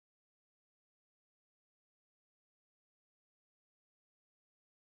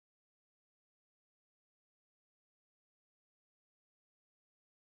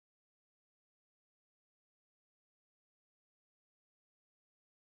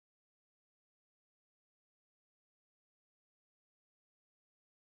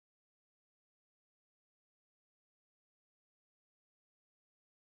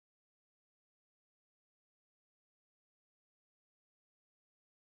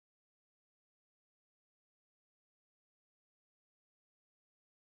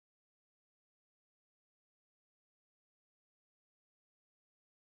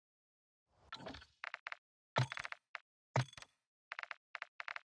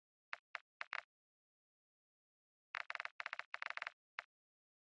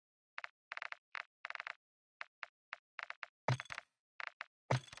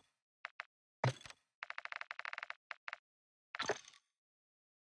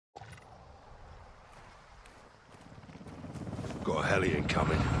heli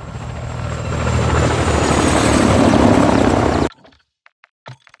incoming.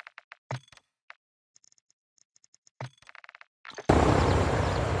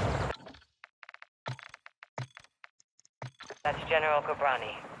 That's General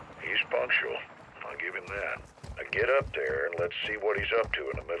Cobrani. He's punctual. I'll give him that. Now get up there and let's see what he's up to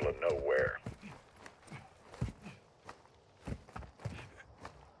in the middle of nowhere.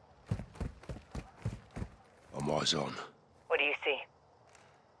 I'm eyes on. What do you see?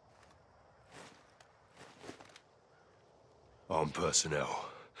 Armed personnel,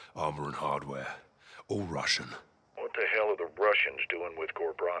 armor and hardware, all Russian. What the hell are the Russians doing with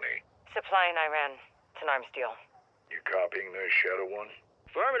Cobrani? Supplying Iran. It's an arms deal. You copying this, Shadow One?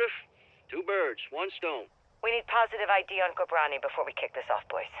 Affirmative. 2 birds, 1 stone. We need positive ID on Cobrani before we kick this off,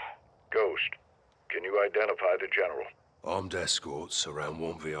 boys. Ghost, can you identify the general? Armed escorts around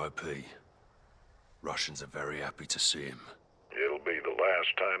 1 VIP. Russians are very happy to see him. It'll be the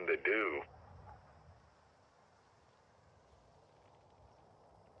last time they do.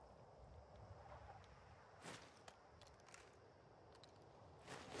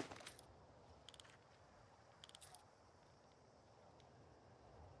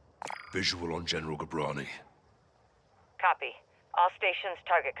 Visual on General Cobrani. Copy. All stations,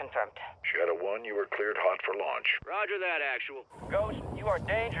 target confirmed. Shadow One, you are cleared hot for launch. Roger that, actual. Ghost, you are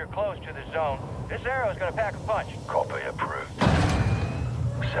danger close to the zone. This arrow's gonna pack a punch. Copy approved.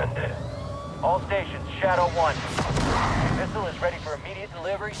 Send it. All stations, Shadow 1. Missile is ready for immediate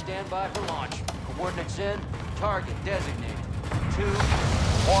Delivery, stand by for launch. Coordinates in, target designated. 2,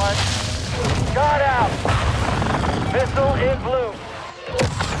 1. Got out! Missile in blue. Good.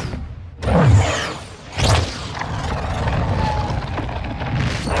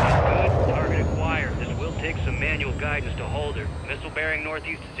 Target acquired. This will take some manual guidance to hold her. Missile bearing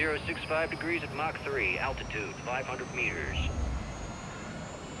northeast at 065 degrees at Mach 3. Altitude 500 meters.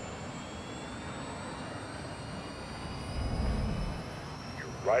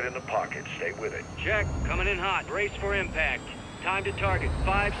 You're right in the pocket. Stay with it. Check. Coming in hot. Brace for impact. Time to target.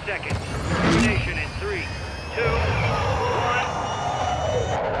 5 seconds. Termination in 3, 2, 1.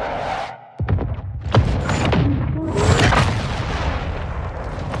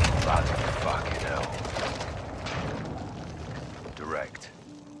 Fucking hell. Direct.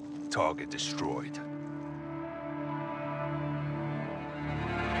 Target destroyed.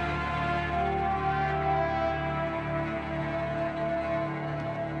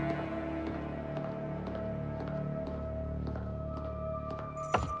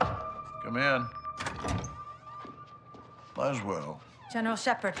 Come in. Might as well. General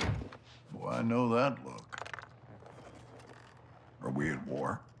Shepard. Boy, I know that look. Are we at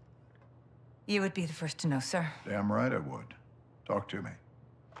war? You would be the first to know, sir. Damn right I would. Talk to me.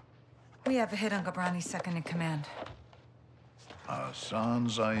 We have a hit on Cobrani's second in command. Hassan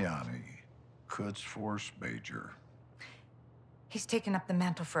Zayani, Quds Force Major. He's taken up the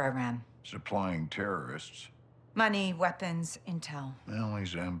mantle for Iran. Supplying terrorists. Money, weapons, intel. Well,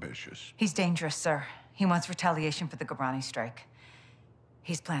 he's ambitious. He's dangerous, sir. He wants retaliation for the Cobrani strike.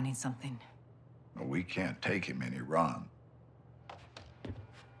 He's planning something. Well, we can't take him in Iran.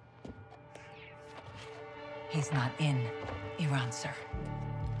 He's not in Iran, sir.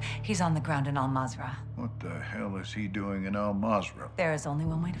 He's on the ground in Al-Mazrah. What the hell is he doing in Al-Mazrah? There is only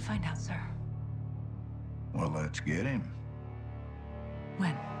one way to find out, sir. Well, let's get him.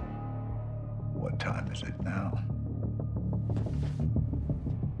 When? What time is it now?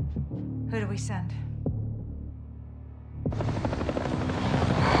 Who do we send?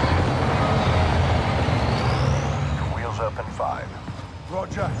 Wheels up in 5.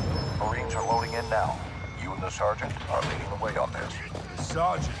 Roger. Marines are loading in now. You and the sergeant are leading the way on this. The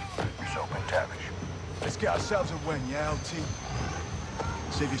sergeant. Soap and Tavish. Let's get ourselves a win, yeah, LT?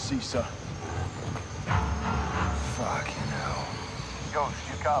 Save your seat, sir. Fucking hell. Ghost,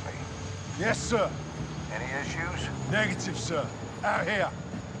 you copy? Yes, sir. Any issues? Negative, sir. Out here.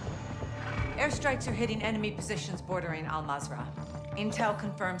 Airstrikes are hitting enemy positions bordering Al-Mazrah. Intel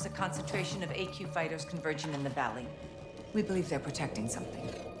confirms a concentration of AQ fighters converging in the valley. We believe they're protecting something.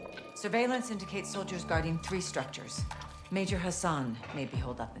 Surveillance indicates soldiers guarding 3 structures. Major Hassan may be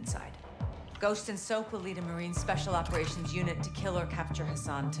holed up inside. Ghost and Soap will lead a Marine Special Operations unit to kill or capture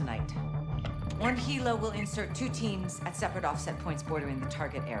Hassan tonight. 1 Helo will insert 2 teams at separate offset points bordering the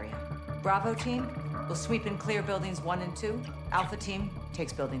target area. Bravo team will sweep and clear buildings 1 and 2. Alpha team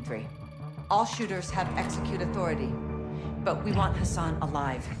takes building 3. All shooters have execute authority, but we want Hassan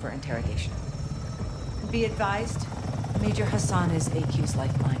alive for interrogation. Be advised, Major Hassan is AQ's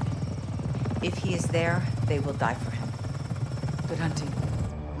lifeline. If he is there, they will die for him. Good hunting.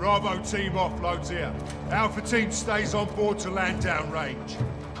 Bravo team offloads here. Alpha team stays on board to land downrange.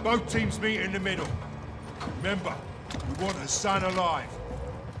 Both teams meet in the middle. Remember, we want Hassan alive.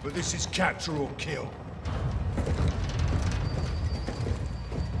 But this is capture or kill.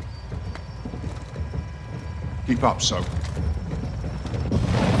 Keep up, Soap.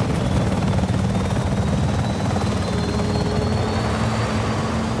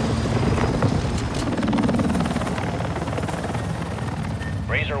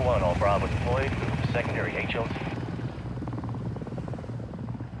 Razor 1, all Bravo deployed. Move to secondary HLT.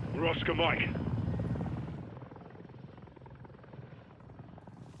 Roscoe Mike.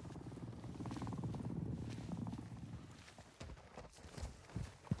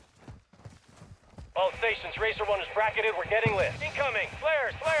 All stations, Racer 1 is bracketed. We're getting lit. Incoming!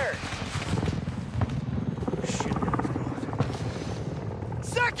 Flares! Flares!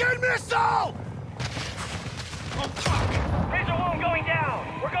 Second missile! Oh, fuck! Racer 1 going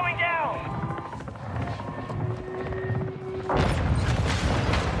down! We're going down!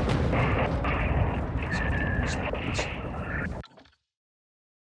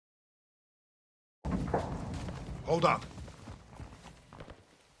 Hold up.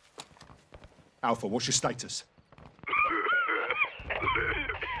 Alpha, what's your status?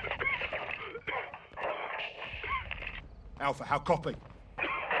 Alpha, how copy?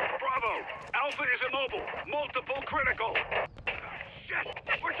 Bravo! Alpha is immobile. Multiple critical. Shit!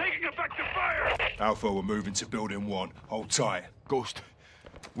 We're taking effective fire! Alpha, we're moving to building 1. Hold tight. Ghost,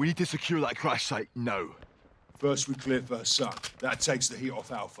 we need to secure that crash site now. First we clear for Hassan. That takes the heat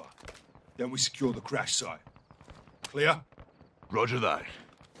off Alpha. Then we secure the crash site. Clear? Roger that.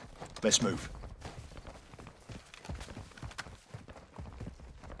 Let's move.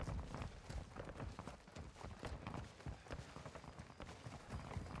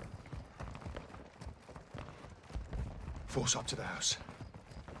 Force up to the house.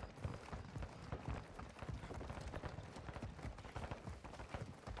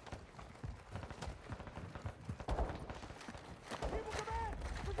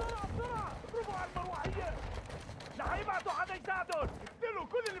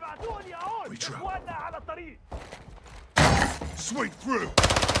 We travel. Sweep through.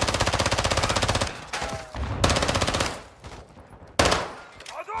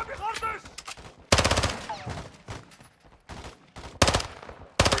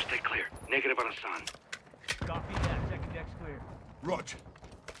 First take clear. Negative on Hassan. Copy that. Second deck's clear. Roger.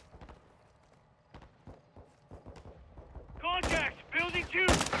 Contact! Building 2!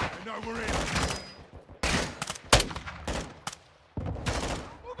 I know we're in.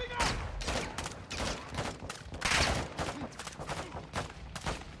 Moving up!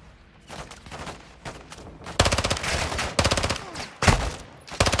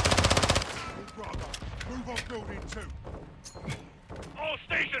 Bravo, move on building 2. All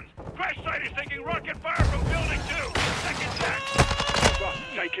stations! Crash site is taking rocket fire from building 2! Second check!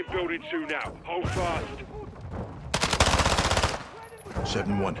 Taking building 2 now. Hold fast.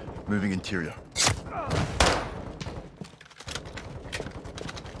 7-1, moving interior.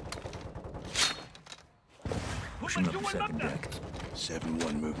 Pushing up to second deck.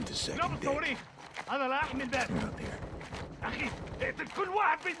 7-1, moving to second deck. هذا لا احمل باب. You're up here. اخي اقتل كل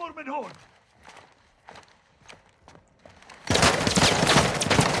واحد بيمر من هون.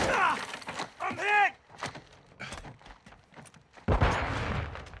 I'm hit!